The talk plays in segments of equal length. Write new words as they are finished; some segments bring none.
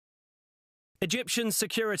Egyptian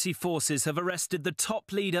security forces have arrested the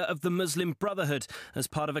top leader of the Muslim Brotherhood as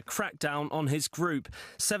part of a crackdown on his group.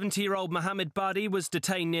 70-year-old Mohamed Badie was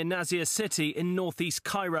detained near Nasir City in northeast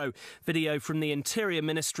Cairo. Video from the Interior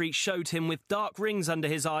Ministry showed him with dark rings under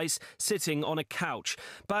his eyes, sitting on a couch.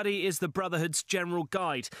 Badie is the Brotherhood's general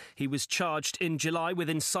guide. He was charged in July with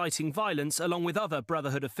inciting violence along with other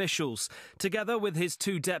Brotherhood officials. Together with his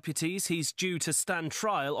two deputies, he's due to stand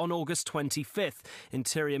trial on August 25th.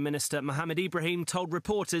 Interior Minister Mohamed Badie told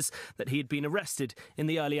reporters that he had been arrested in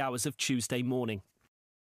the early hours of Tuesday morning.